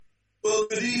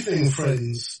Good evening,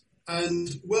 friends, and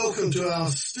welcome to our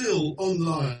still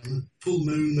online full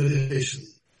moon meditation.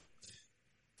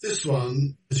 This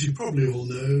one, as you probably all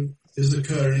know, is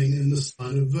occurring in the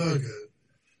sign of Virgo,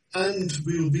 and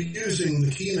we will be using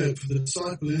the keynote for the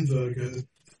disciple in Virgo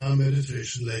for our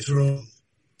meditation later on.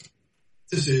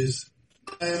 This is,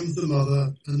 I am the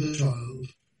mother and the child,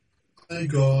 I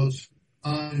God,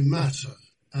 I matter,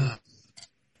 am.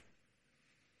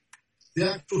 The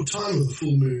actual time of the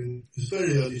full moon is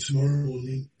very early tomorrow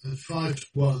morning at 5 to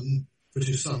 1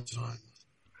 British Summer Time.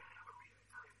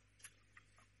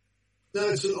 Now,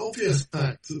 it's an obvious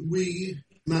fact that we,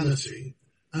 humanity,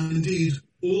 and indeed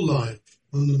all life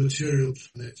on the material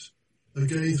planet, are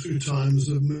going through times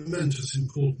of momentous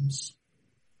importance.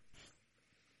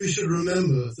 We should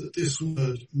remember that this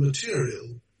word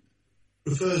material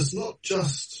refers not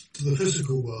just to the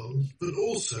physical world, but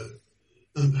also,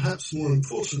 and perhaps more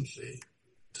importantly,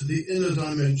 to the inner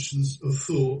dimensions of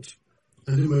thought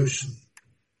and emotion,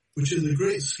 which in the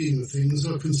great scheme of things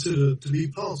are considered to be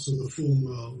parts of the form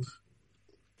world.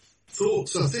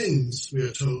 Thoughts are things, we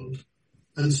are told,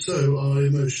 and so are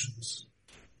emotions.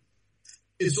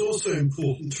 It's also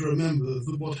important to remember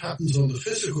that what happens on the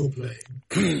physical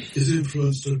plane is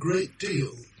influenced a great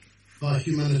deal by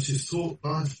humanity's thought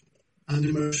life and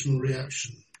emotional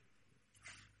reaction.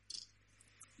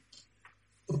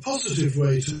 A positive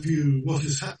way to view what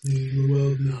is happening in the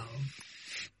world now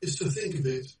is to think of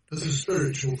it as a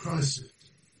spiritual crisis.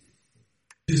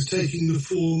 It is taking the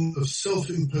form of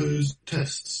self-imposed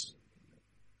tests.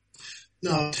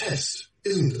 Now, a test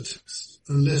isn't a test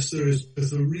unless there is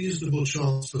both a reasonable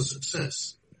chance for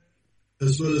success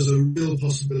as well as a real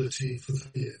possibility for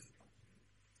failure.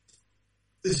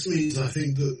 This means, I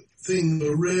think, that things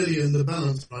are really in the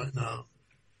balance right now,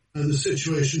 and the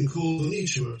situation calls on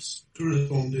each of us to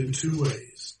respond in two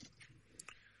ways.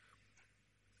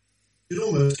 It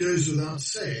almost goes without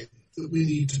saying that we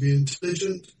need to be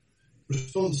intelligent,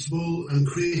 responsible and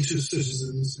creative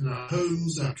citizens in our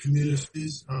homes, our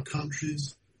communities, our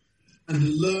countries, and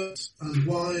alert and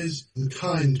wise and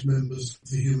kind members of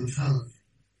the human family.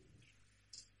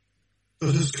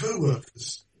 But as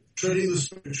co-workers, treading the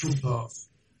spiritual path,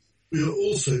 we are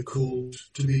also called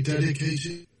to be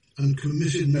dedicated and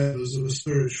committed members of a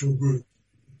spiritual group,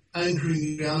 anchoring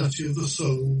the reality of the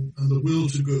soul and the will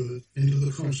to good into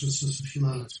the consciousness of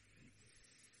humanity,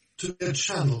 to be a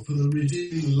channel for the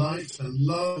redeeming light and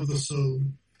love of the soul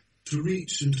to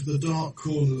reach into the dark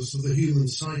corners of the human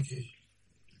psyche.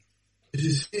 It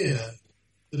is here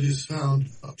that is found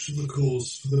much of the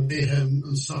cause for the mayhem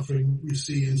and suffering we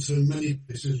see in so many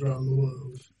places around the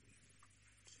world.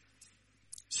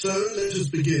 So let us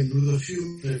begin with a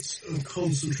few minutes of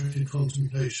concentrated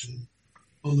contemplation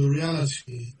on the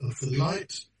reality of the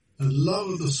light and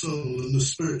love of the soul and the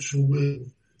spiritual will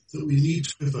that we need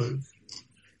to evoke,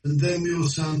 and then we will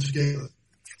sound together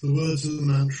the words of the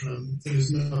mantra that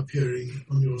is now appearing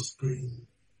on your screen.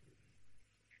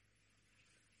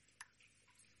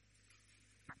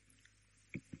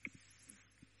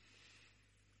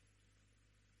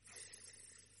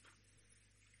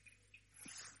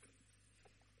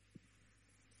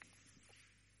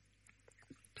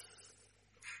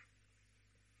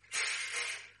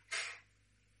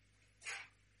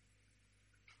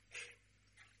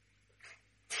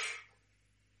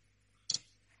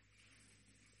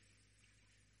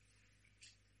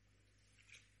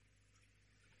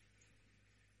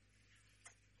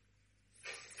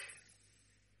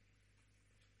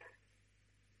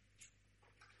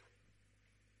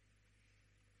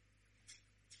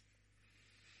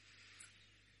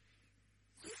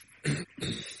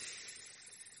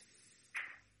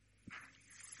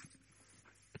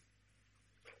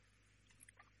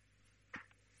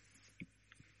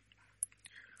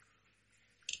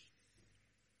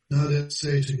 Now let's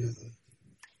say together,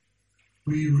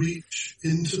 we reach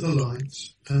into the light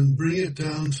and bring it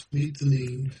down to meet the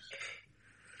need.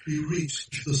 We reach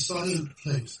to the silent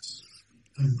place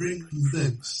and bring from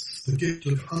thence the gift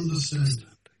of understanding.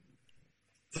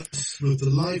 Thus with the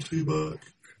light we work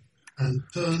and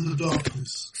turn the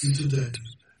darkness into day.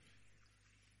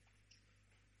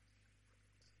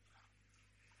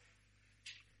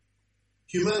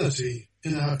 Humanity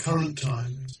in our current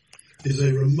times is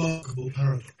a remarkable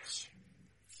paradox.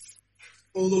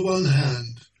 On the one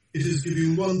hand, it is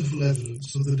giving wonderful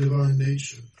evidence of the divine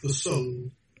nature, the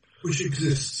soul, which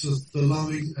exists as the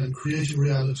loving and creative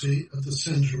reality at the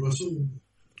centre of us all.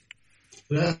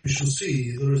 But as we shall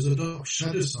see, there is a dark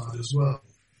shadow side as well.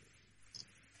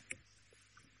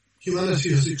 Humanity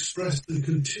has expressed and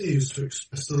continues to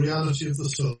express the reality of the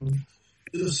soul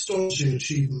in astonishing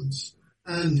achievements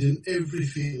and in every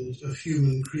field of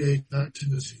human creative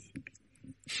activity.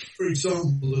 For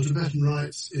example, the Tibetan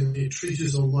writes in a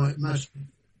treatise on white magic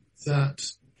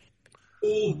that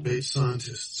all great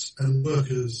scientists and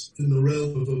workers in the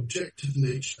realm of objective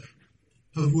nature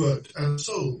have worked as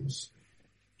souls,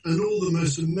 and all the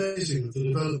most amazing of the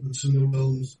developments in the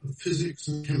realms of physics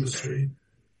and chemistry,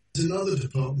 as in other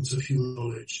departments of human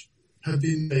knowledge, have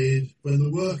been made when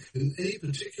the work in any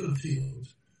particular field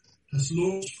has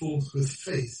launched forth with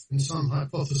faith in some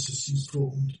hypothesis he's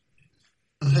formed,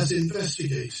 and has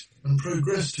investigated and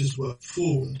progressed his work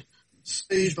forward,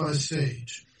 stage by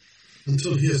stage,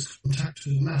 until he has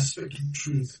contacted an aspect of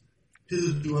truth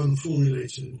hitherto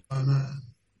unformulated by man.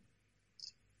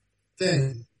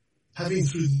 Then, having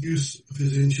through the use of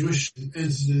his intuition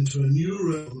entered into a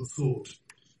new realm of thought,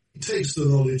 he takes the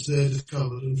knowledge there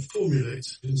discovered and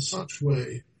formulates it in such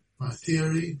way by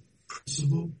theory,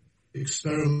 principle,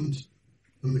 experiment,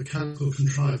 and mechanical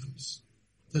contrivance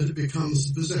that it becomes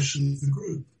the possession of the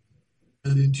group,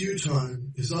 and in due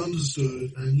time is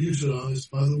understood and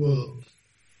utilized by the world.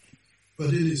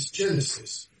 But in its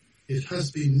genesis, it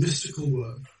has been mystical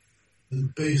work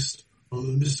and based on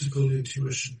a mystical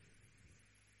intuition.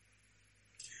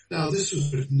 Now, this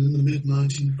was written in the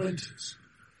mid-1920s.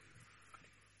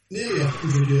 Nearly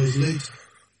 100 years later,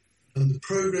 and the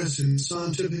progress in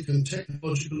scientific and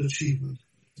technological achievement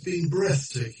has been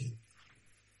breathtaking.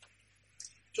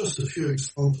 Just a few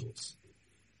examples.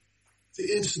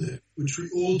 The internet, which we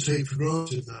all take for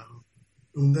granted now,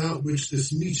 and without which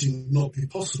this meeting would not be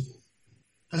possible,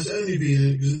 has only been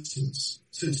in existence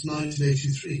since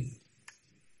 1983.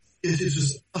 Yet it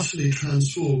has utterly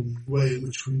transformed the way in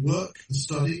which we work and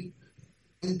study,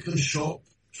 think and shop,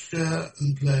 share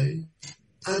and play,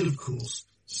 and of course,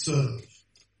 serve.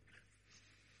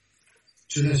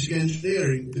 Genetic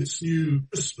engineering with its new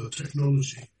CRISPR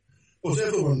technology,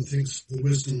 whatever one thinks of the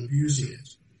wisdom of using it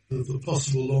and of the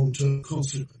possible long-term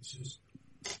consequences,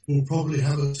 will probably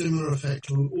have a similar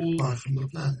effect on all life on the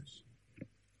planet.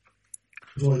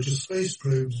 Voyager space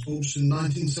probes launched in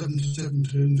 1977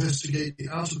 to investigate the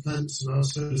outer planets of our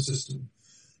solar system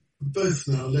have both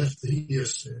now left the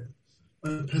heliosphere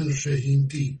and are penetrating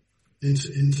deep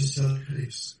into interstellar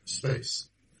space.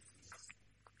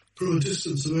 From a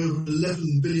distance of over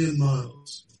 11 billion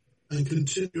miles and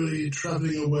continually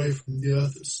travelling away from the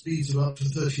Earth at speeds of up to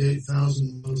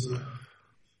 38,000 miles an hour,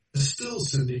 they're still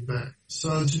sending back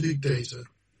scientific data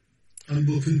and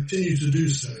will continue to do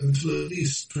so until at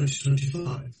least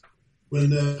 2025,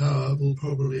 when their power will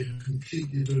probably have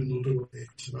completely dwindled away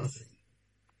to nothing.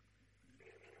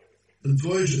 And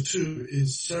Voyager 2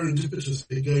 is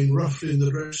serendipitously going roughly in the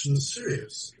direction of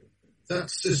Sirius, that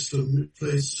system which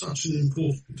plays such an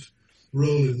important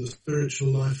role in the spiritual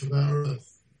life of our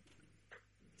Earth.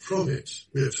 From it,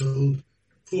 we are told,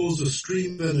 pours a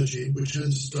stream of energy which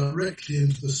enters directly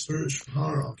into the spiritual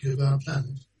hierarchy of our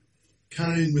planet,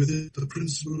 carrying with it the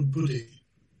principle of buddhi,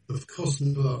 of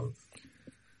cosmic love.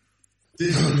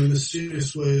 This, in a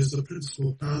mysterious way, is the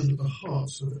principle found at the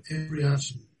heart of every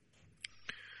atom.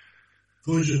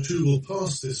 Voyager 2 will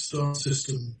pass this star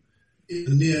system in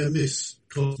a near miss,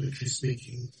 cosmically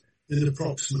speaking, in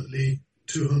approximately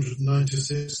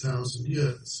 296,000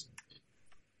 years.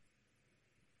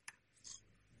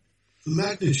 The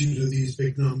magnitude of these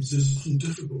big numbers is often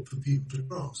difficult for people to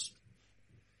grasp.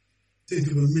 Think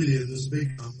of 1 million as a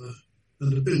big number,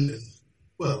 and 1 billion,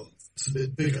 well, it's a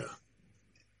bit bigger.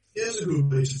 Here's a good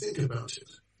way to think about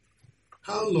it.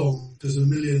 How long does 1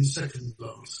 million seconds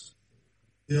last?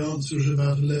 The answer is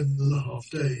about 11.5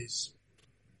 days.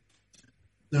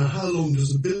 Now, how long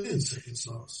does 1 billion seconds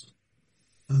last?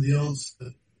 And the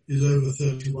answer is over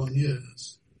 31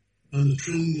 years. And 1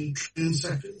 trillion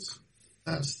seconds?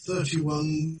 That's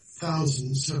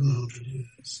 31,700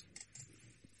 years.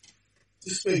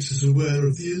 This makes us aware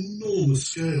of the enormous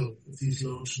scale of these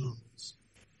large numbers.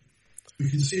 We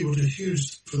can see what a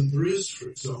huge difference there is, for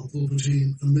example,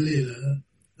 between a millionaire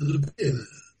and a billionaire.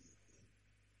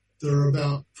 There are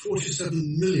about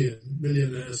 47 million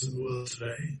millionaires in the world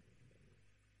today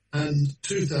and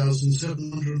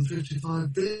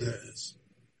 2,755 billionaires.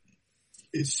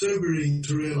 It's sobering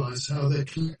to realize how their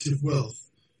collective wealth,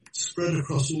 spread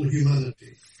across all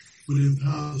humanity, would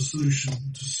empower the solution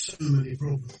to so many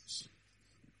problems.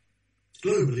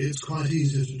 Globally, it's quite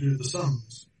easy to do the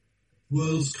sums. The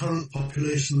world's current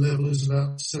population level is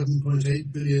about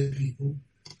 7.8 billion people,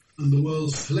 and the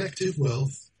world's collective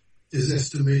wealth is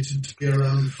estimated to be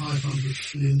around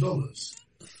 $500 billion.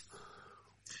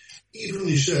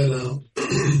 Evenly shared out,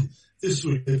 this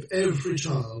would give every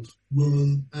child,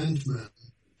 woman and man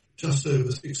just over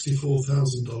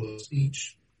 $64,000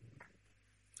 each.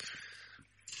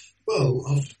 Well,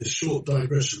 after this short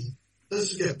digression,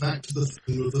 let's get back to the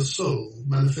theme of the soul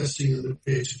manifesting in the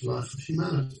creative life of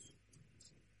humanity,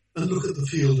 and look at the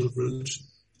field of religion.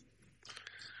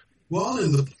 While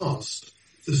in the past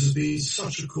this has been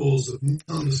such a cause of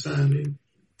misunderstanding,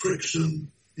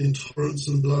 friction, intolerance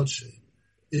and bloodshed,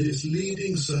 in its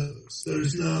leading service there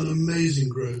is now an amazing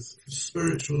growth of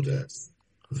spiritual depth,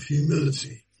 of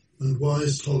humility and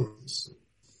wise tolerance.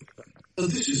 And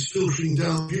this is filtering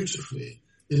down beautifully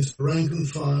into the rank and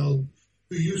file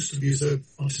who used to be so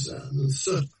partisan and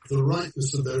certain of the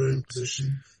rightness of their own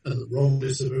position and the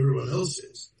wrongness of everyone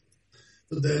else's,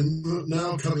 but then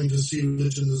now coming to see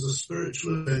religion as a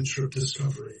spiritual adventure of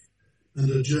discovery and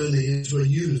a journey into a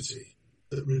unity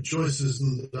that rejoices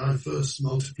in the diverse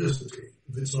multiplicity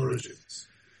of its origins.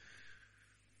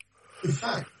 In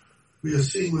fact, we are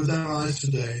seeing with our eyes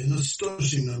today an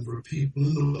astonishing number of people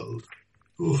in the world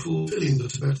who are fulfilling the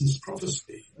Tibetan's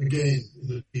prophecy, again in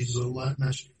the Jesus on white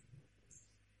magic.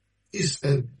 He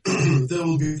said, there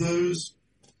will be those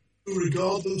who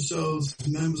regard themselves as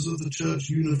members of the Church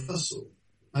Universal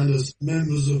and as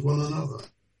members of one another.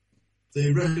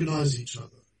 They recognize each other.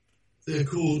 They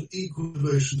accord equal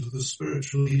devotion to the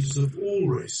spiritual leaders of all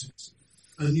races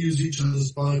and use each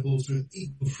other's Bibles with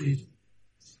equal freedom.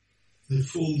 They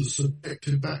form the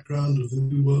subjective background of the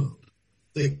new world.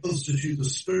 They constitute the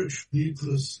spiritual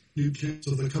nucleus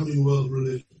of the coming world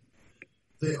religion.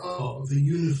 They are the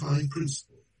unifying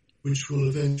principle which will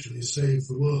eventually save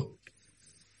the world.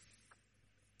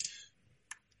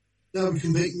 Now we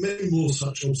can make many more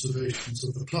such observations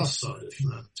of the plus side of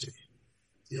humanity.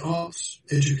 The arts,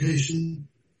 education,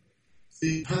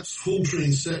 the perhaps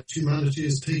faltering steps humanity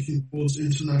is taking towards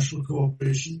international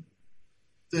cooperation,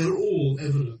 they're all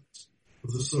evidence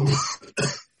of the soul,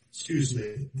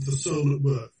 of the soul at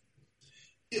work.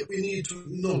 Yet we need to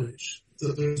acknowledge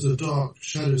that there is a dark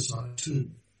shadow side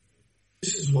too.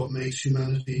 This is what makes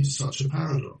humanity such a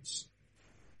paradox.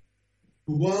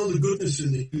 But while the goodness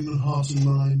in the human heart and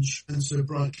mind shines so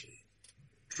brightly,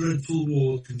 dreadful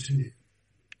wars continue,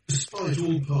 despite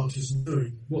all parties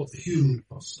knowing what the human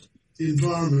cost, the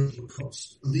environmental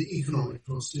cost, and the economic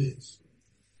cost is.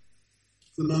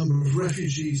 The number of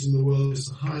refugees in the world is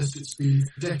the highest it's been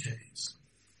for decades.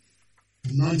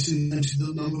 In 1990,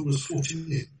 the number was 40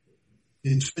 million.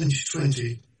 In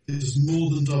 2020, it has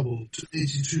more than doubled to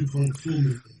 82.4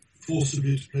 million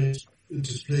forcibly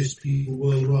displaced people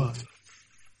worldwide,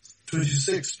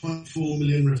 26.4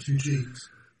 million refugees,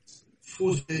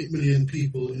 48 million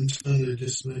people internally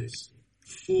displaced,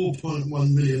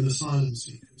 4.1 million asylum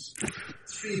seekers,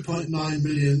 3.9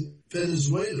 million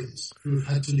Venezuelans who have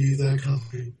had to leave their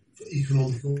country for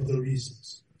economic or other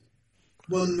reasons,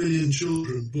 1 million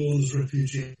children born as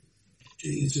refugees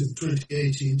in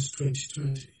 2018 to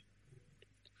 2020.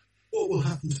 What will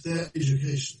happen to their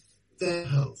education, their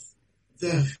health,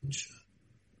 their future,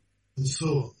 and so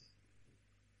on?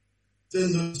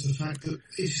 Then there's the fact that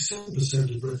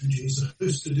 87% of refugees are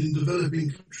hosted in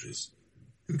developing countries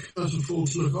who cannot afford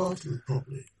to look after them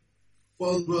properly,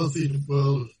 while the wealthy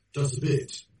world does a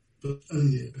bit, but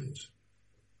only a bit.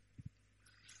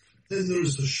 Then there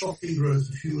is the shocking growth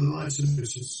of human rights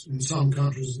abuses in some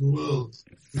countries of the world,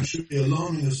 which should be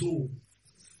alarming us all.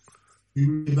 We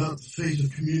read about the fate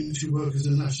of community workers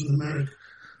in Latin America,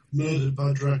 murdered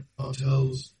by drug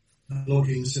cartels and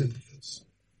logging syndicates.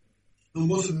 And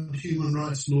what about human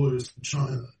rights lawyers in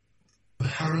China,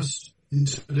 harassed,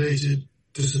 intimidated,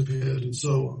 disappeared, and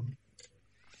so on?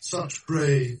 Such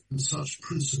brave and such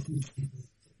principled people.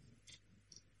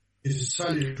 It is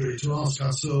salutary to ask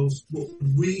ourselves, what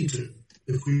would we do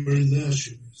if we were in their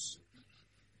shoes?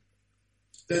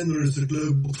 Then there is the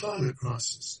global climate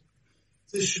crisis.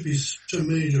 This should be such a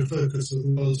major focus of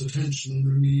the world's attention and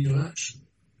remedial action.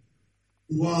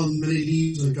 While many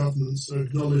leaders and governments are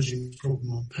acknowledging the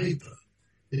problem on paper,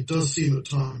 it does seem at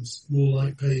times more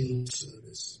like paying lip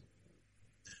service.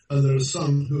 And there are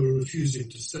some who are refusing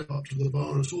to step up to the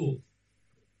bar at all.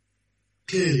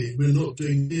 Clearly, we're not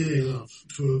doing nearly enough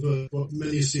to avert what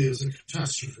many see as a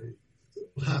catastrophe that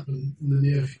will happen in the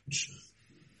near future.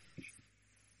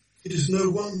 It is no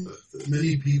wonder that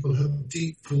many people have a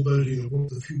deep foreboding of what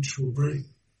the future will bring.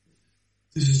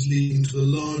 This is leading to the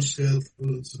large-scale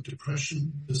prevalence of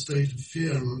depression, a state of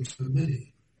fear among so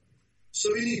many.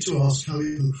 So we need to ask how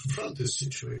we can confront this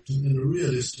situation in a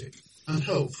realistic and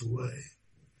helpful way.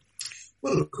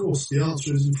 Well, of course, the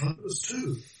answer is in front of us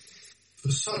too. For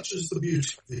such is the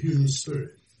beauty of the human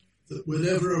spirit, that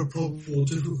whenever a problem or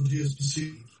difficulty is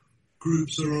perceived,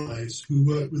 groups arise who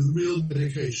work with real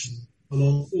dedication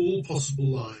along all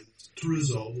possible lines to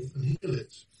resolve and heal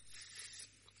it.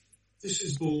 This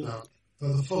is borne out by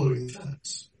the following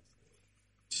facts.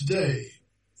 To Today,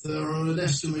 there are an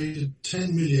estimated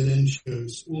 10 million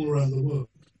NGOs all around the world.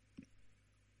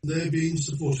 They're being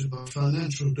supported by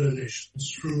financial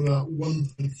donations from about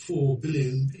 1.4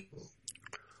 billion people.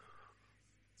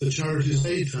 The Charities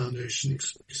Aid Foundation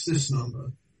expects this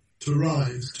number to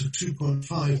rise to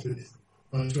 2.5 billion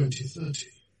by 2030.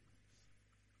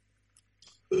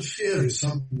 But fear is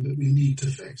something that we need to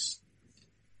face.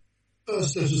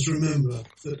 First, let us remember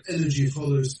that energy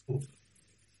follows thought.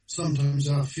 Sometimes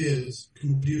our fears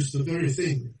can produce the very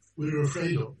thing we're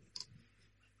afraid of.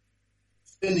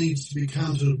 Fear needs to be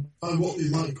countered by what we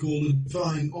might call a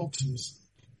divine optimism.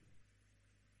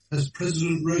 As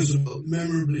President Roosevelt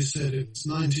memorably said in his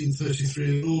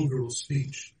 1933 inaugural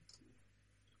speech,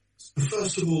 "So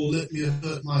first of all, let me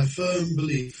assert my firm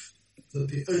belief that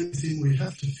the only thing we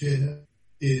have to fear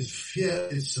is fear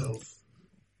itself,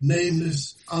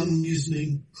 nameless,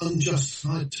 unreasoning,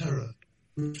 unjustified terror,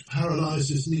 which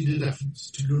paralyzes needed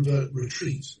efforts to convert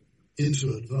retreat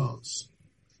into advance."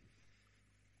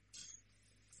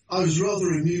 I was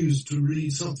rather amused to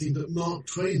read something that Mark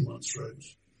Twain once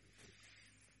wrote.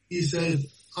 He said,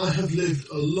 "I have lived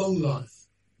a long life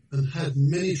and had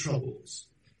many troubles,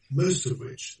 most of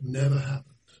which never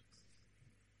happened."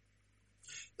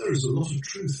 There is a lot of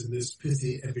truth in this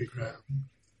pithy epigram.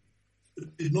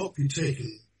 It did not be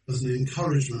taken as an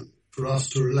encouragement for us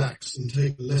to relax and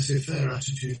take a laissez-faire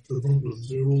attitude to the problems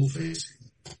we're all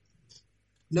facing.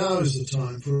 Now is the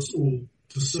time for us all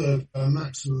to serve our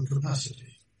maximum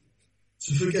capacity,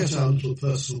 to forget our little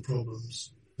personal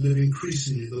problems, live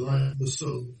increasingly the life of the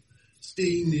soul,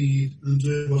 seeing need and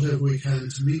doing whatever we can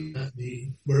to meet that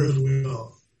need wherever we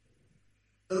are.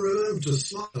 And remember to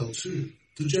smile too,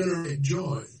 to generate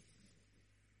joy.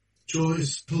 Joy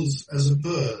settles as a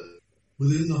bird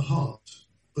within the heart,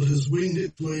 but has winged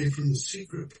its way from the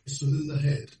secret place within the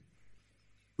head.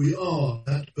 We are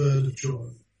that bird of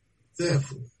joy.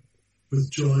 Therefore, with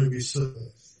joy we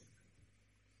serve.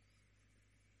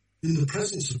 In the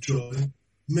presence of joy,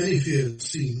 many fears are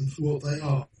seen for what they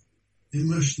are,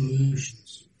 emotional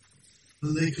illusions,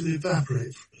 and they can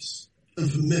evaporate for us, and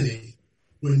for many,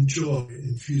 when joy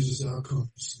infuses our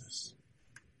consciousness.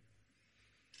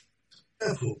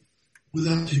 Therefore,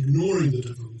 without ignoring the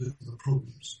difficulties and the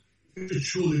problems, we should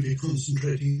surely be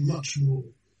concentrating much more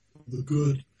on the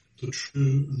good, the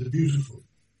true, and the beautiful.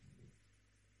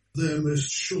 They are most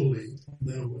surely on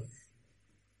their way.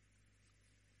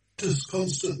 Let us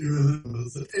constantly remember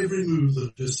that every move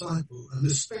that a disciple, and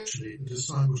especially a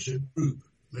discipleship group,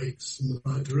 makes in the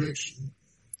right direction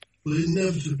will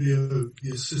inevitably evoke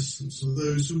the assistance of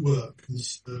those who work and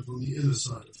serve on the inner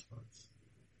side of life.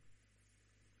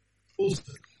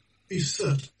 Also, be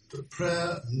certain that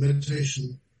prayer and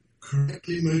meditation,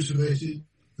 correctly motivated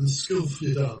and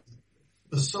skillfully done,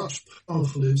 are such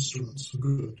powerful instruments for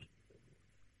good.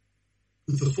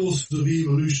 With the forces of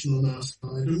evolution on our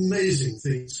side, amazing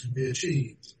things can be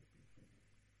achieved.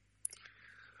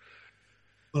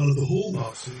 One of the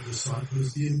hallmarks of the disciple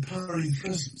is the empowering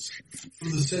presence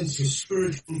of the sense of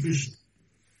spiritual vision,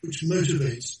 which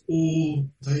motivates all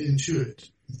they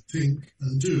intuit, think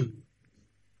and do.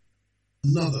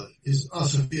 Another is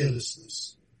utter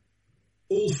fearlessness.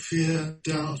 All fear,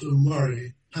 doubt and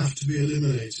worry have to be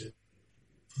eliminated,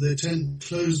 for they tend to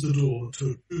close the door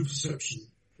to a true perception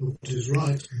of what is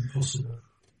right and possible.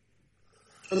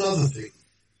 Another thing,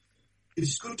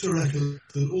 it's good to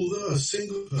recollect that although a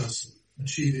single person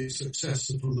achieving success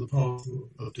upon the path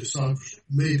of discipleship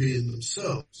may be in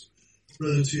themselves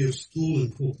relatively of small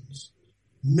importance,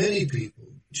 many people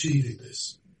achieving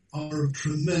this are of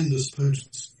tremendous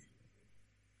potency.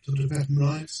 The Tibetan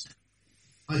writes,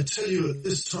 "I tell you at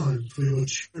this time for your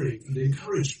cheering and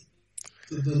encouragement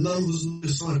that the numbers of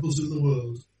disciples in the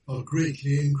world are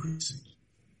greatly increasing.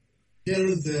 Here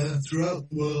and there, throughout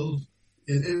the world,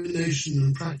 in every nation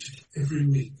and practically every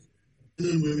week, men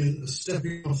and women are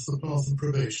stepping off the path of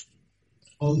probation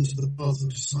onto the path of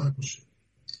discipleship.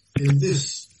 In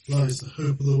this lies the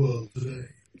hope of the world today."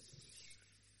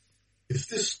 If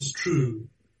this was true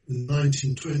in the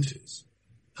 1920s,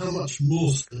 how much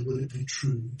more so will it be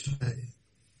true today?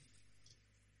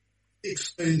 He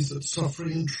explains that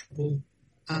suffering and trouble,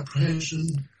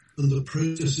 apprehension, and the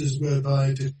processes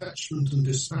whereby detachment and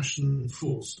dispassion are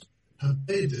enforced have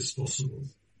made this possible.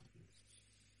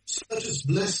 So let us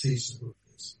bless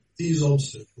these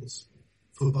obstacles,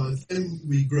 for by them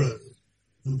we grow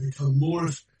and become more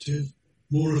effective,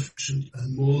 more efficient,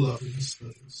 and more loving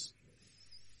servants.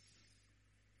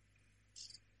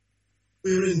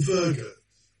 We are in Virgo,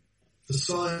 the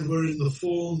sign wherein the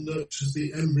form nurtures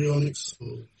the embryonic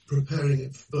soul, preparing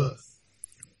it for birth.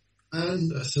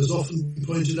 And, as has often been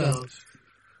pointed out,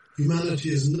 Humanity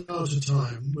is now at a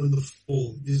time when the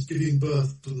form is giving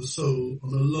birth to the soul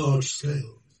on a large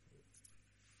scale.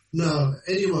 Now,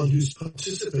 anyone who's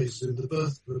participated in the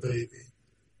birth of a baby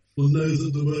will know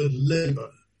that the word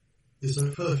labour is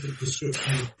a perfect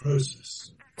description of the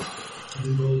process. It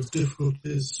involves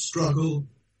difficulties, struggle,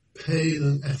 pain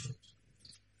and effort.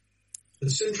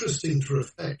 It's interesting to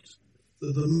reflect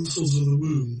that the muscles of the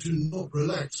womb do not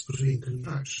relax between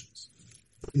contractions,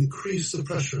 but increase the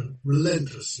pressure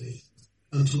relentlessly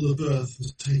until the birth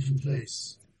has taken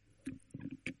place.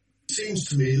 It seems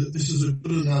to me that this is a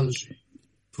good analogy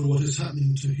for what is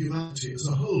happening to humanity as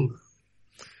a whole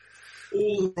now.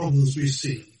 All the problems we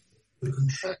see, the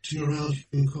contracting around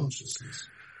human consciousness,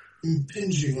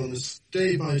 impinging on us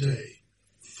day by day,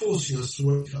 forcing us to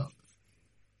wake up,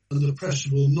 and the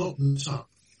pressure will not let up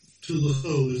till the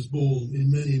soul is born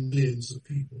in many millions of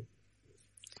people.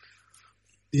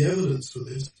 The evidence for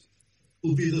this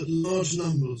will be that large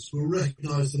numbers will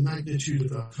recognize the magnitude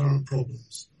of our current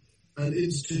problems and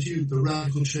institute the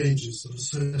radical changes that are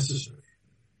so necessary.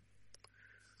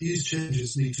 These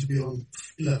changes need to be on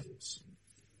three levels.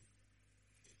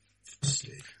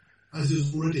 Firstly, as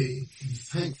is already and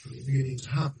thankfully beginning to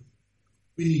happen,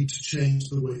 we need to change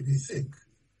the way we think.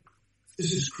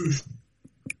 This is crucial.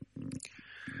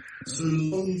 So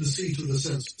long the seat of the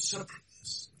sense of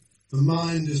separateness, the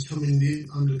mind is coming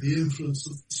under the influence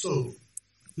of the soul,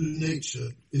 whose nature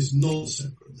is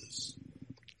non-separateness.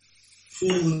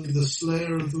 Formerly the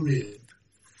slayer of the real,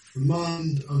 the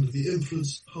mind under the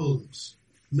influence of wholeness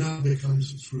now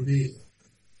becomes its revealer.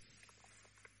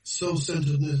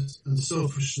 Self-centeredness and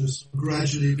selfishness will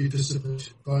gradually be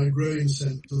dissipated by a growing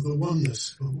sense of the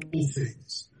oneness of all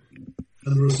things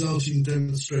and the resulting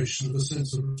demonstration of a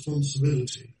sense of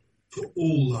responsibility for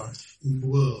all life in the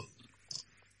world.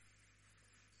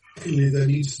 Secondly, there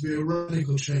needs to be a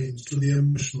radical change to the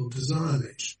emotional desire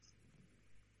nature.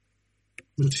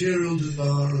 Material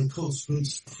desire and consequent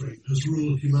suffering has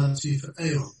ruled humanity for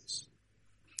aeons.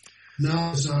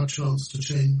 Now is our chance to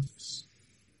change this.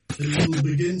 And it will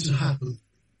begin to happen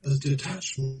as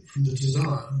detachment from the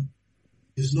desire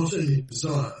is not only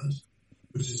desired,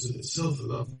 which is in itself a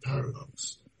lovely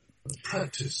paradox, but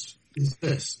practiced is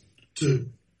best too.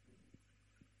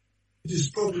 It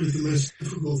is probably the most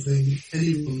difficult thing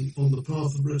anyone on the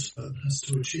path of return has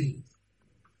to achieve.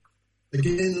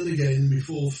 Again and again we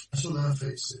fall flat on our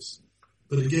faces,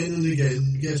 but again and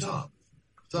again we get up,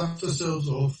 dust ourselves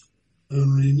off,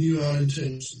 and renew our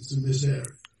intentions in this area.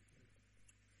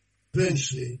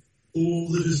 Eventually, all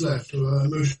that is left of our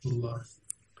emotional life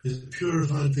is a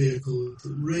purified vehicle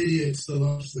that radiates the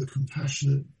light of the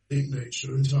compassionate, big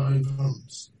nature into our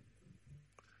environments.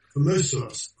 For most of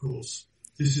us, of course,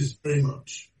 this is very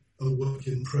much a work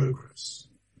in progress.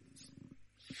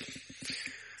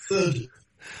 Thirdly,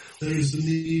 there is the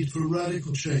need for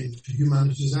radical change to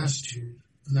humanity's attitude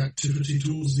and activity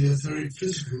towards the etheric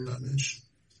physical dimension.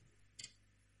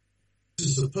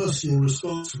 This is a personal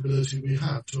responsibility we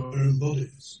have to our own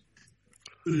bodies.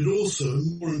 But it also,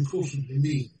 more importantly,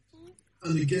 means,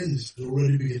 and again this is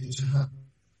already beginning to happen,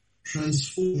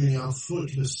 transforming our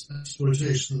thoughtless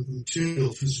exploitation of the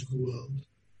material physical world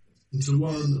into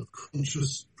one of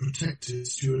conscious, protective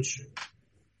stewardship.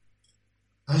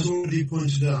 As already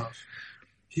pointed out,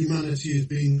 humanity is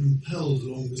being compelled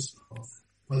along this path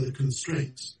by the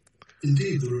constraints,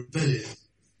 indeed the rebellion,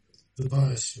 the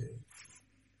biosphere.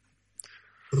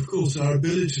 Of course, our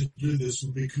ability to do this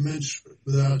will be commensurate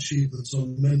with our achievements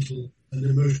on mental and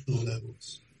emotional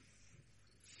levels.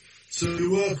 So we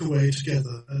work away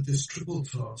together at this triple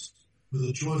task with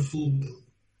a joyful will,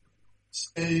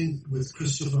 saying with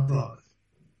Christopher Fry,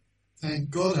 "Thank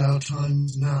God our time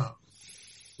is now,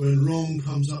 when wrong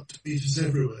comes up to meet us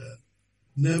everywhere,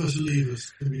 never to leave us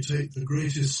till we take the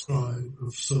greatest stride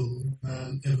of soul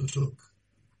man ever took."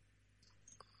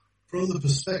 From the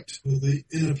perspective of the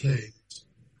inner planes,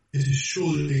 it is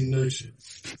surely being noted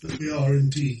that we are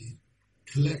indeed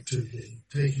collectively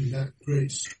taking that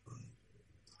great stride.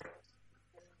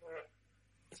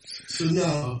 So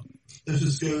now, let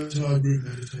us go into our group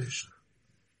meditation.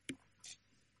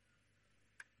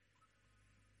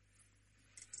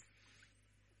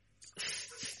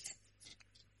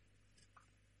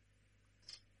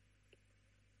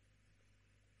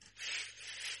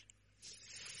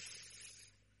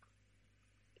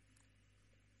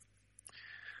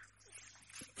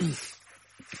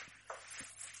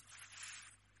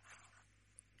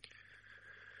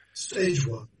 Stage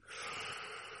 1.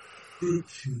 Group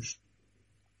fusion.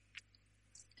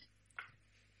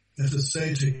 Let us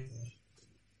say together,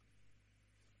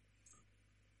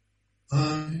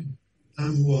 I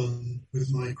am one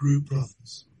with my group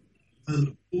brothers.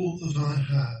 and all that I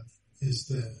have is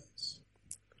theirs.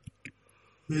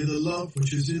 May the love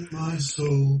which is in my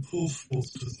soul pour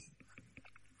forth to them.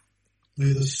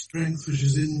 May the strength which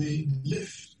is in me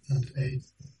lift and aid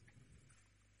them.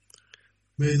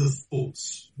 May the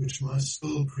thoughts which my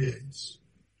soul creates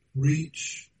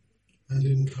reach and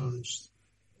encourage them.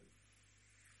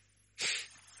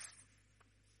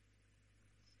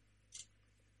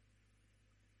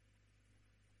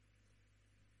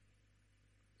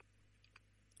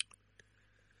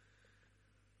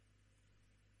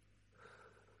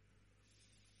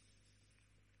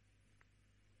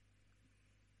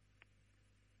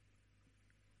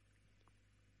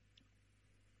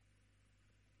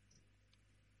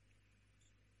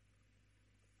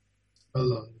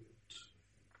 Alignment.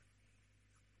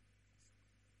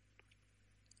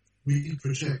 We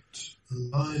project a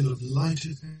line of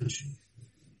lighted energy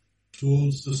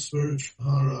towards the spiritual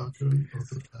hierarchy of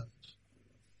the planet,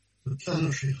 the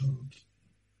planetary heart,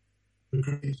 the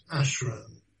great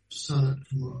ashram, Sanat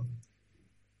Kumara,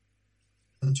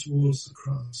 and towards the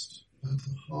Christ at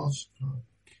the heart of hierarchy.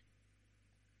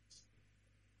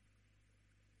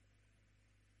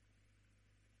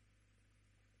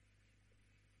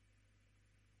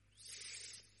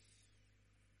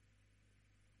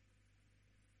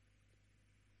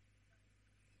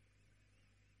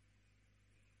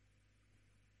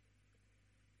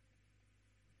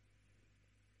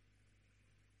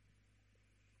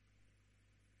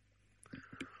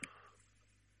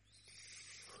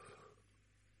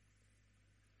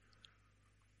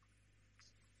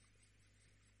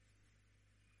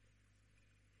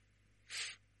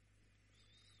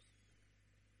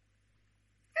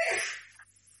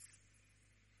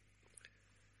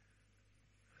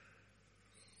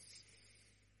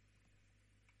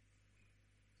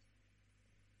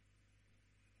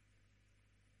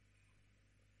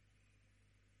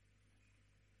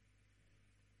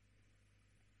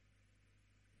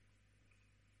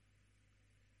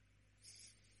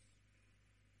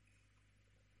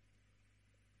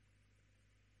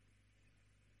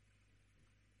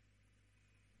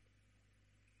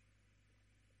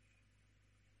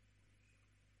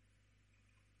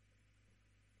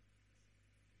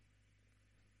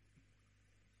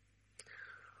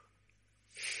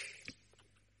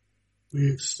 We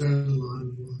extend a line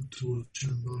of light towards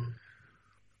Shambhala,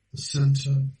 the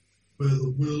center where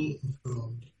the will of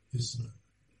God is known.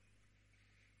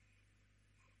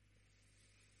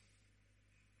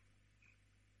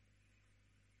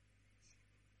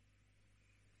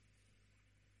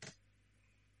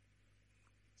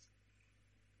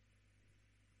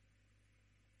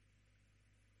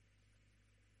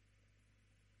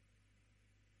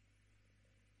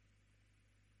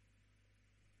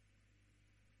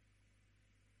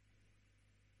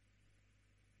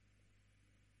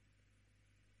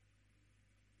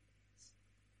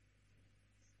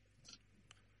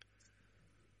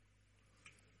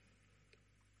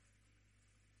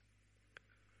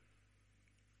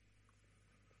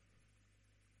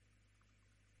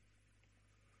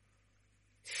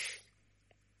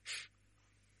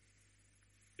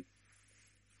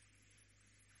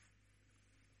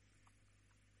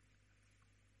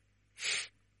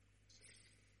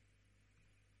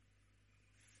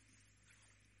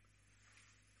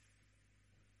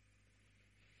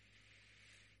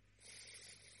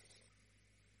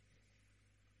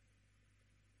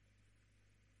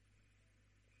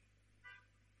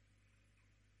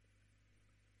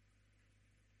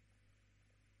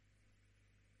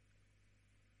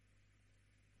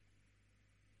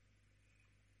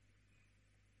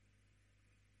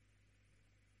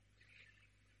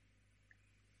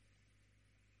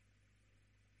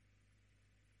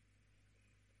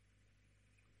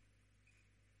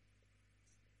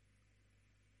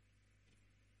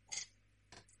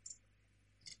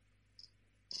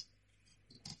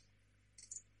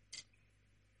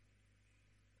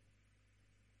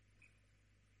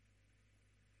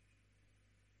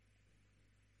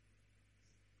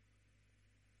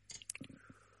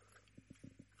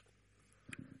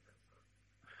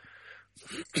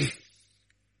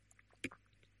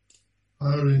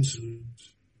 Our interlude.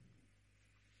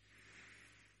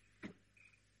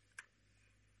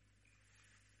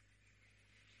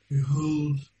 We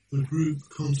hold the group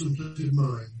contemplative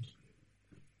mind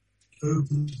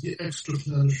open to the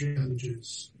extraplanetary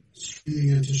energies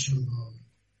streaming into Shambhala,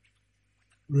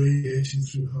 radiating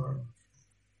through hierarchy.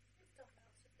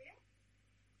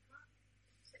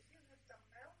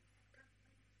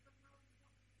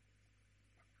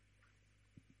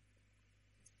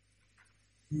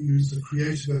 We use the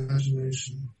creative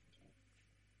imagination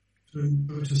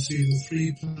to see the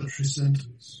three planetary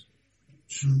centers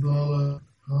Shambhala,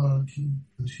 hierarchy,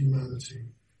 and humanity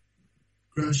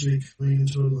gradually coming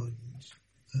into alignment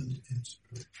and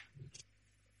integration.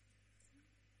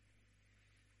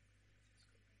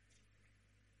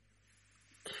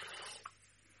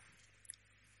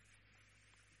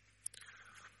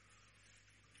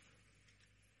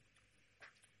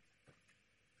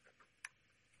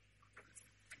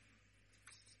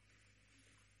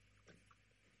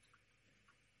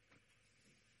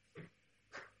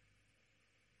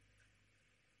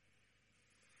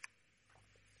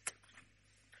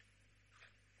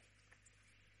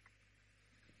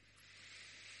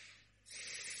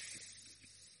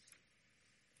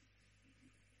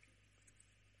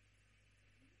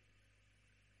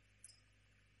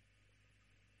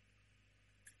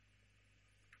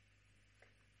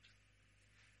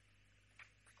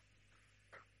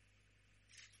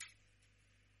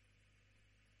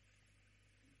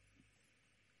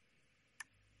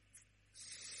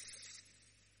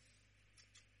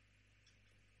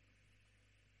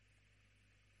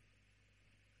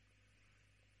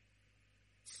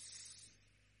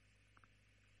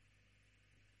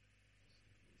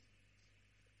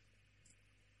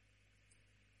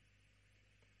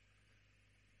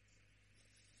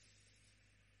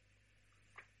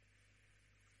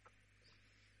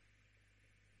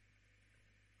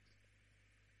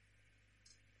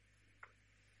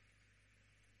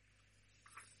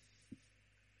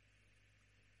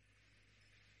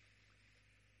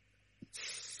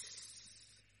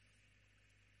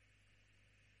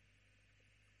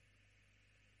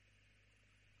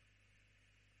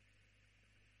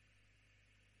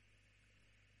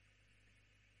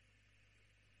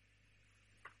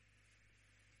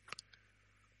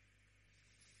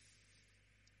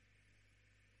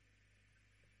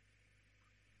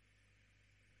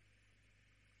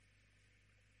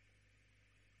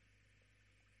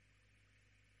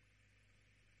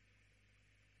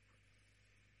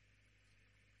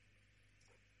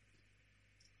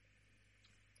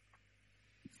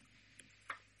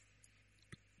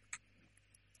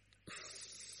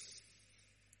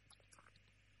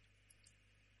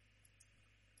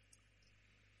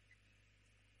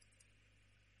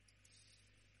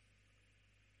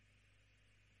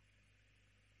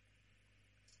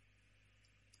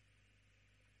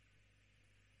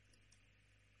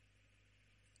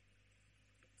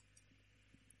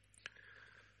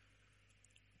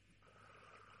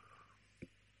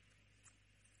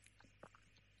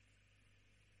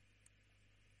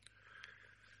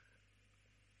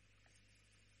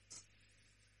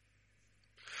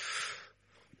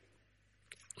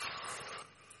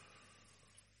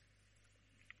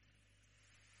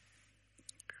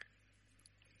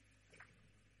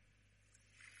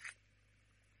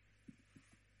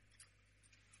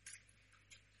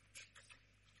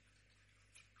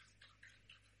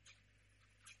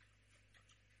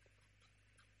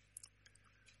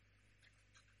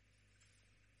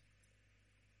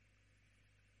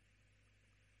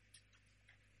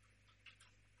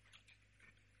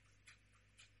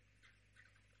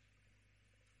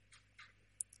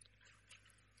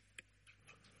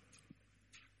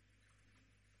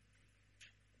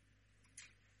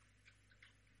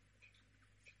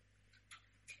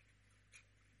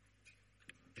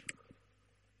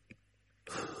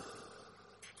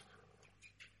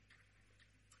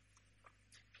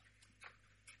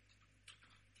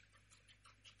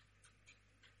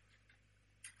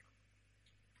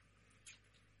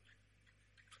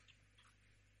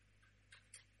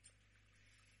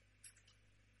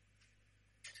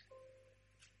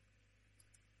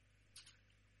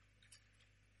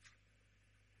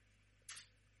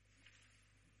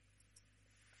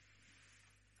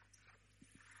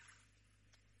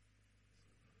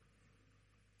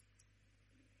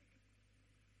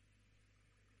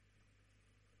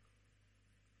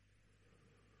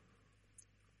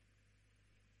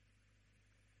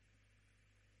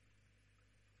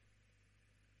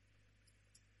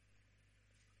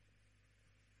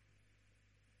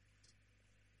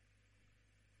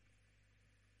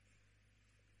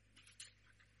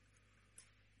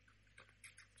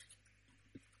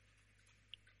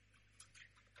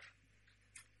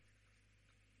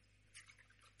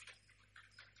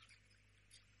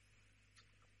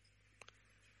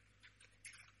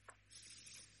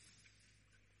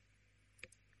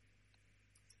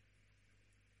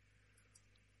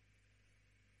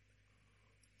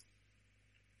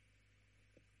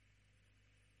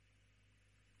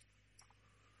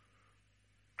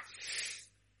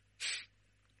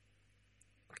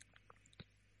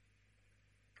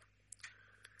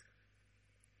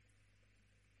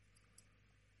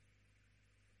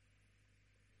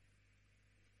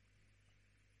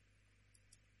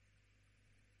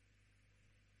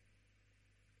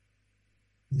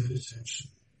 meditation.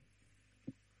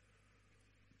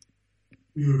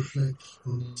 We reflect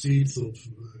on the seed thought of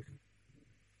Virgo.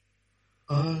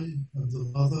 I am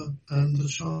the mother and the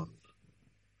child.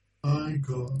 I,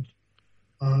 God,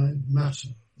 I matter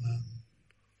am.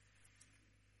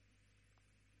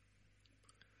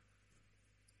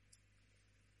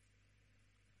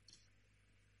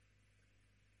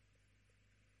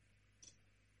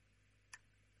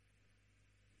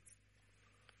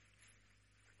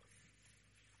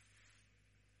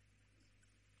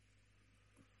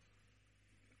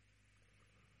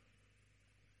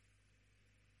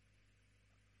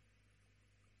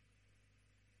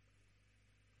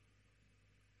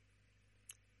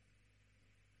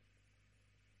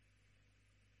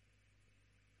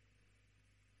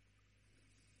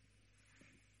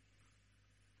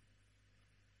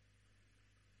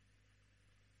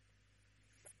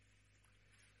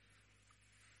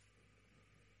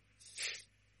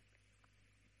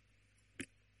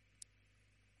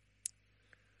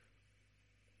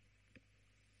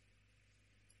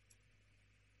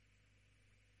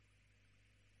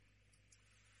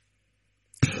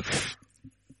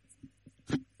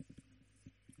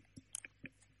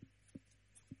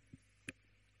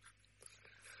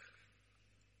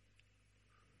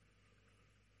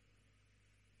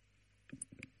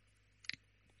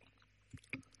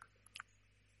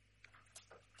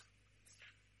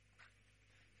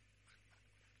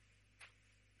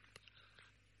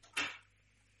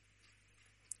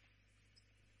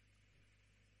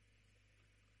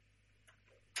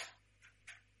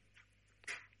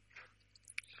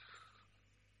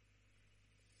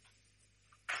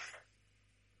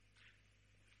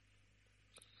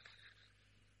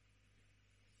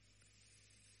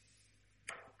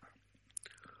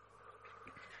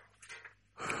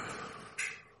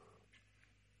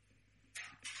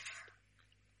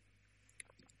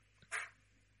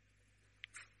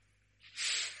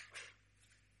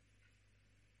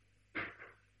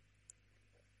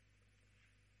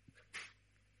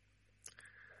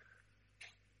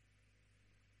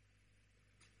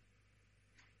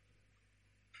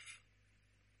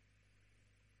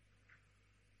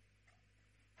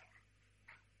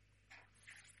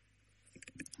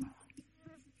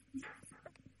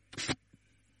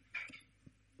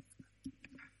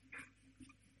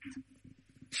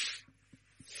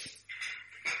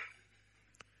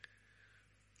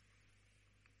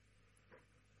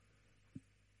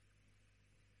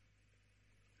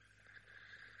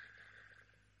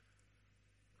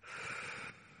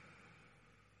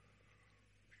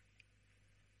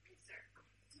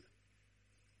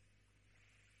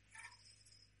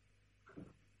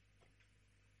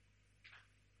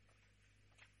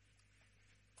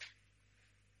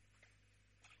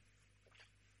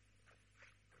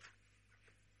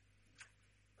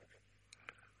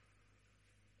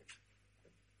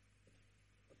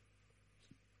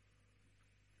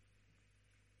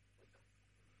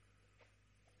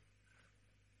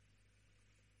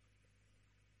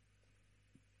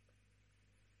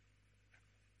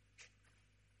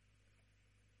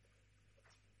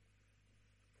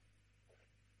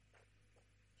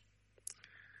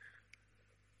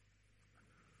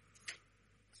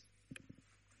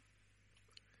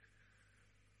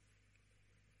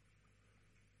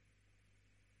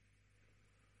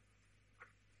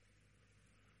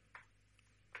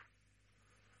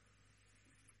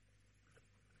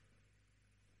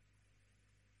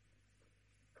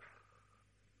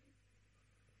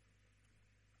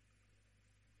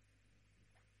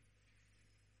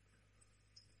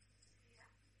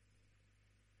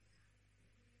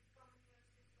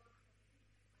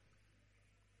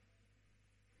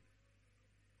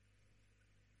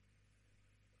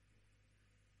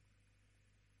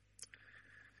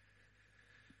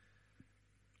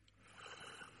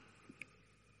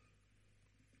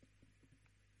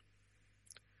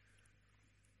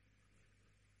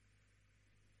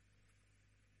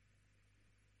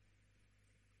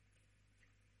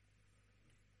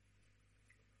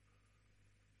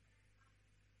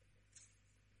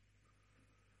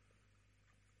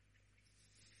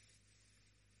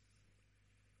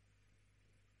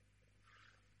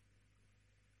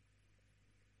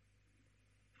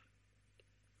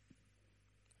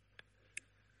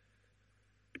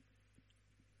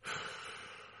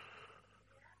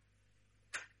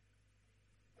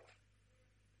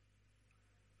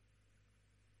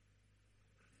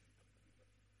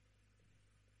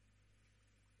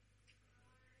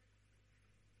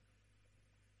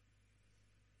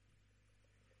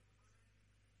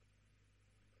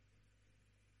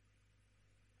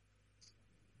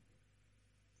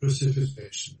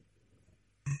 Precipitation.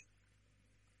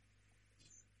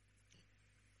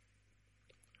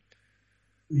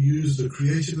 We use the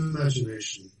creative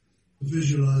imagination to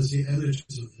visualize the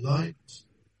energies of light,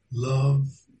 love,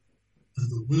 and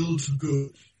the will to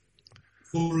good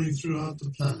pouring throughout the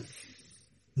planet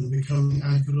and becoming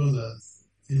anchored on Earth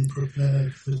in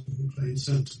prepared physical plane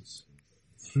centers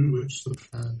through which the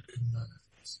plan can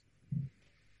manifest.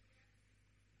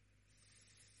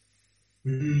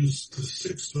 We use the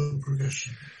six-fold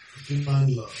progression of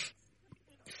divine love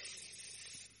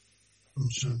from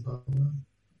Shambhala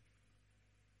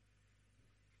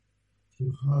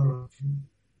through hierarchy,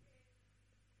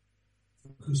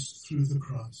 focused through the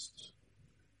Christ,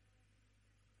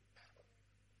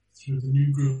 through the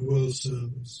new group world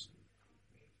service,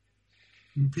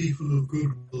 through people of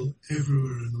goodwill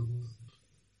everywhere in the world,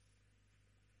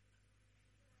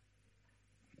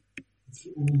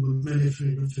 through all the many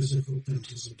favorite physical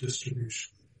centers of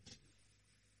distribution.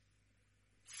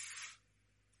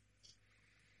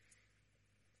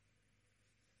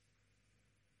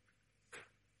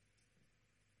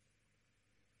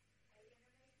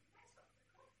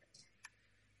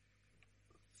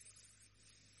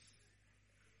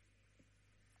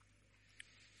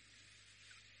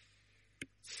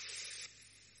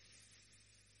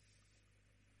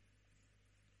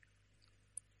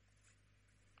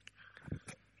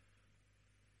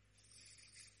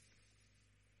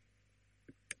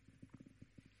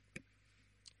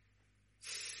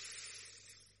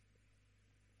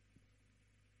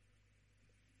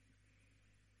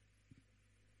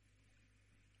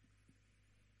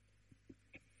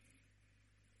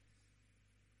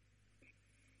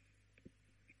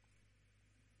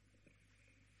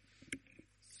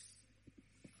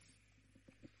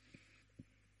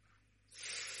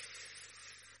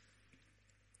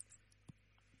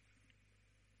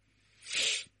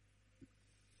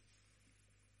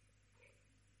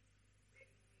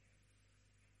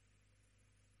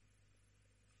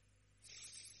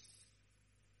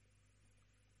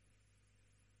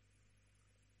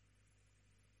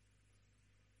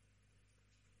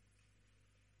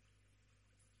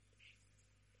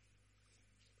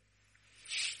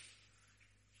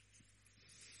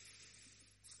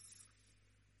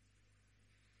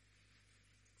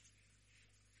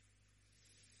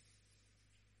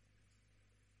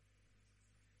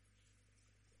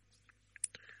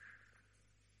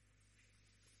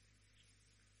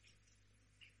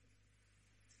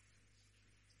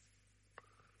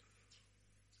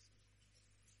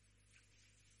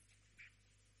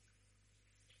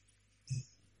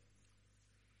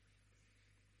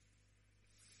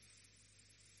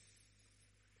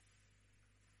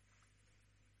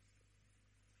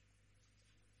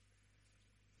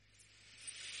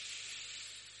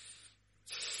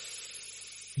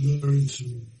 Learn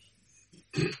to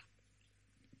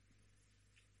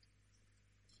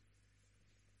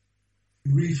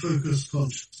refocus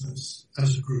consciousness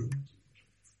as a group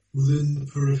within the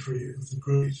periphery of the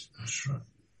great ashram.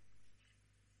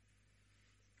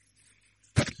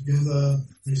 Together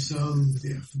we sound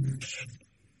the affirmation.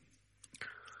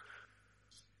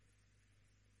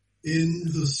 In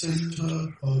the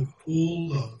center of all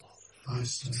love, I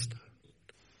stand.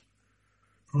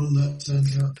 From that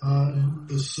center, I,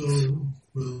 the soul,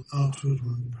 will outward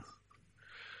move.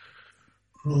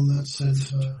 From that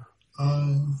center,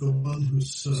 I, the one who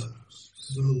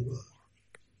serves, will work.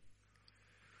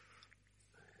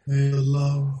 May the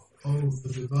love of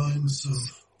the Divine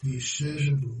Self be shared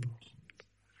abroad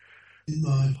in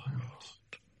my heart,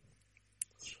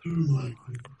 through my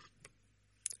group,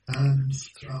 and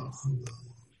throughout the world.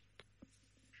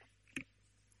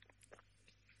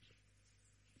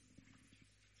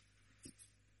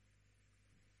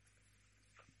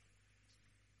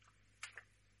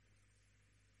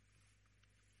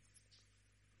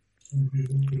 And we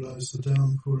visualize the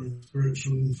downpouring of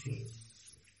spiritual inflow,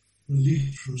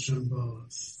 released from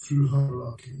Shambhala through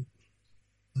hierarchy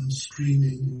and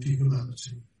streaming into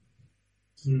humanity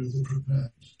through the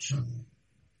prepared channel.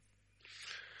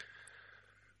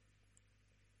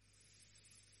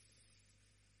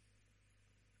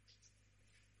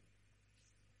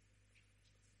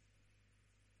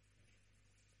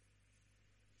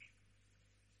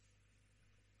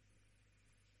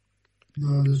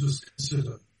 Now let us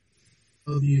consider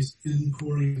how these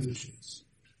inpouring energies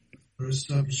are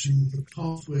establishing the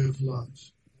pathway of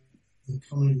light, the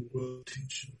coming world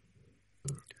teacher.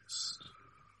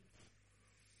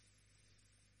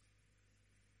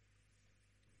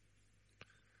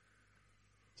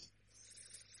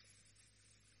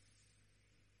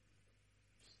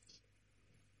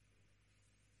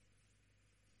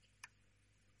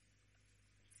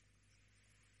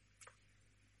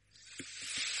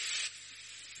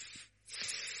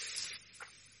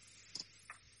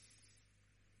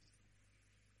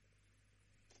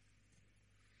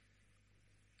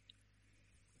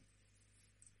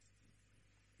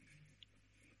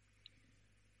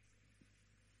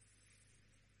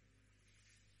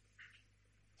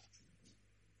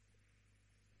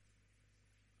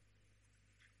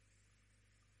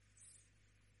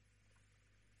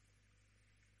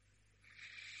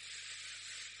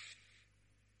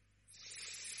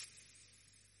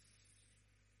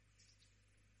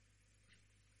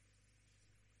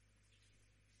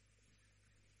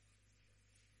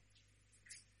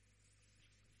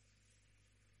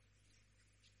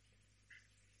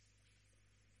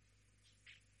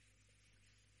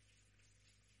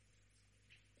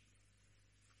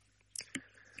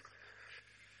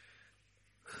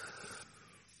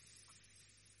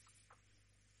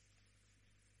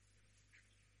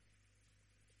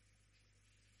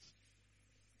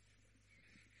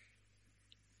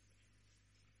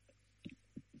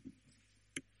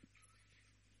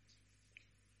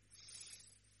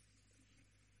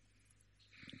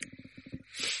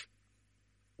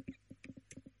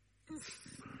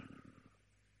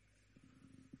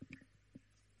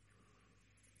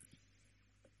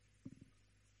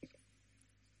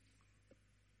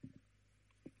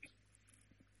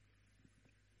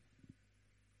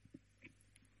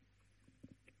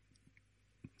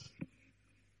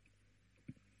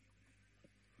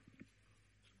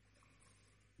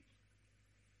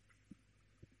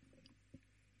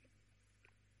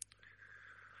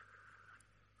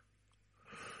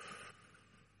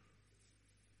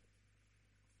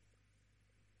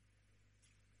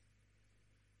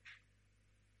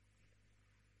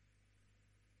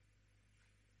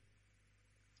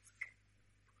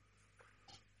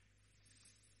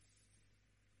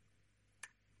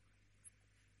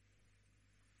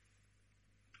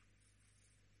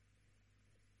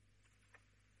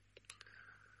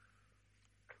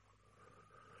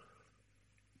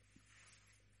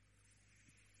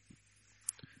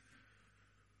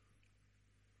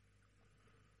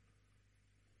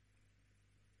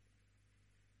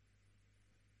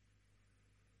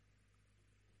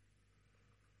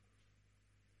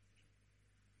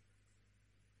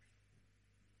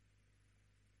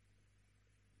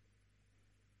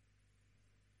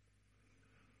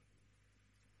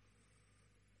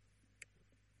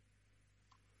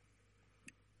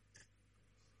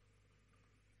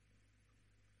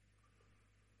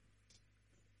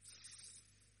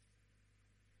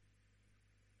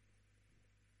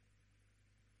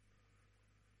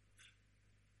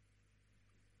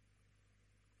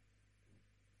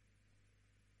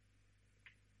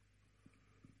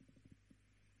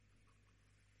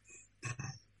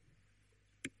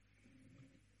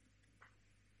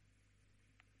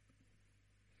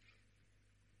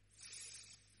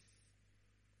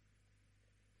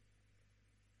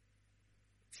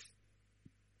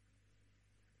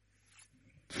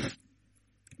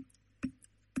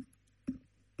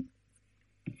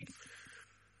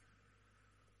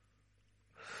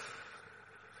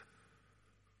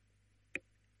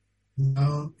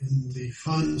 Now, in the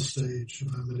final stage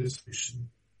of our meditation,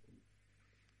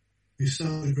 we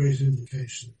sound a great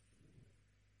invocation,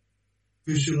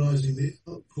 visualizing the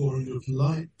outpouring of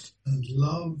light and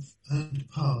love and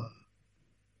power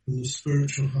from the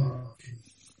spiritual hierarchy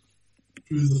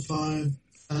through the 5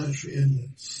 planetary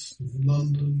inlets of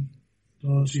London,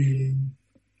 Darjeeling,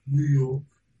 New York,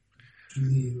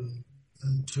 Geneva,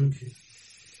 and Tokyo,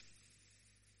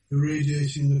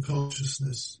 irradiating the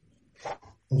consciousness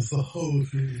of the whole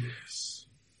universe.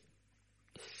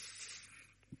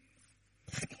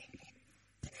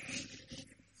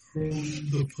 From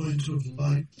the point of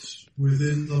light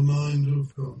within the mind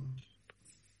of God,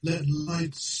 let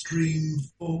light stream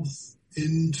forth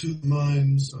into the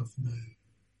minds of men.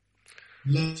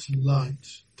 Let light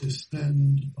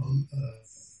descend on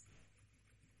earth.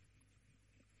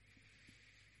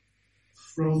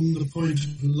 From the point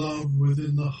of love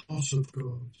within the heart of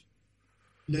God,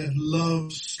 let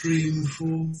love stream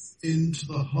forth into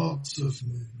the hearts of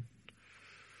men.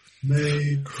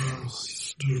 May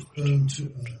Christ return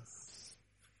to earth.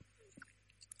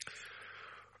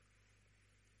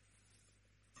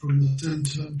 From the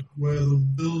center where the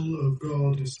will of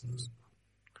God is known,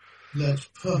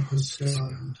 let purpose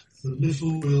guide the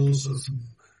little wills of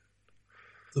men,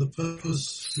 the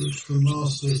purpose which the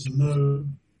masters know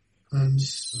and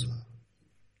serve.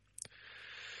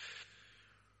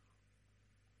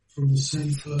 From the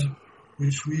center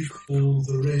which we call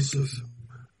the race of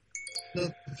men,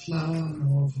 let the plan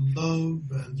of love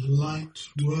and light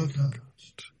work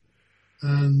out,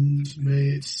 and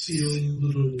may it seal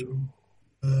the door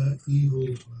where evil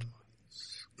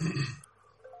dwells.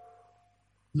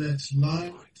 Let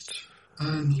light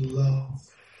and love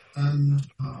and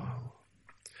power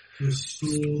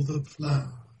restore the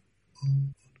plan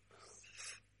on earth.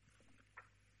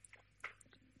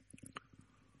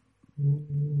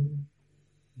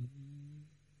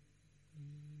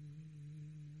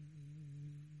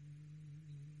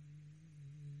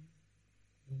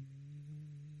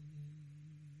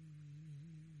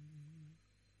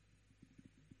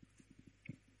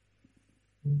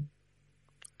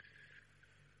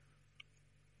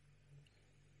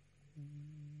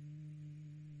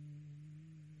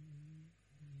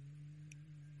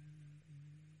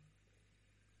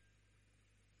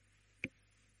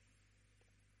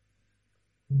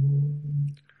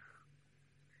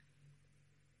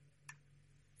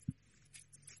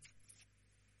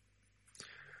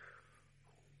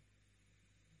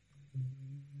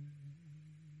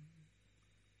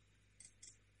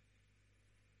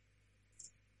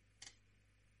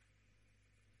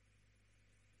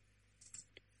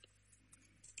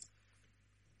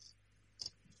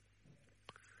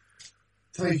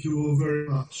 Thank you all very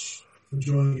much for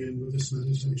joining in with this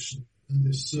meditation and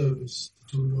this service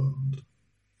to the world.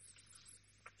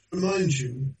 To remind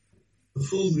you, the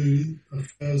full moon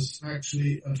occurs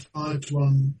actually at 5 to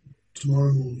 1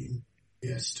 tomorrow morning,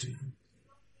 EST.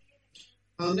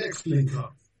 Our next link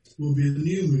up will be the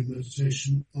new moon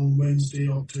meditation on Wednesday,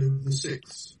 October the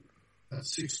 6th at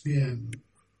 6 p.m,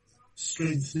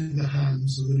 strengthening the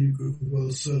hands of the new group of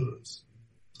world solars.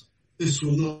 This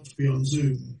will not be on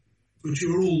Zoom, but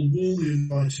you are all warmly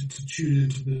invited to tune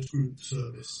into this group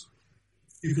service.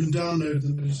 You can download the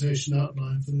meditation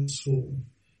outline for this fall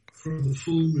from the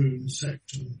full moon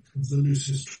section of the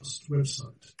Lucis Trust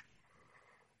website.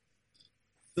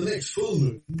 The next full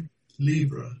moon,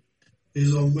 Libra,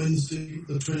 is on Wednesday,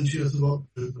 the 20th of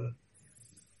October,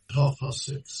 at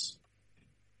 6:30.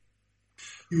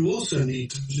 You also need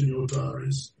to put in your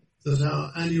diaries that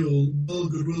our annual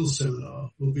World Goodwill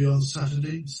Seminar will be on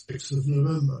Saturday, 6th of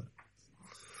November,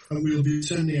 and we'll be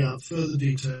sending out further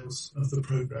details of the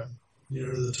programme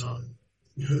nearer the time.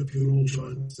 We hope you'll all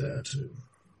join us there too.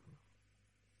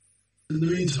 In the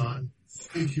meantime,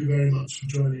 thank you very much for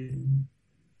joining in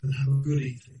and have a good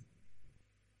evening.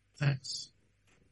 Thanks.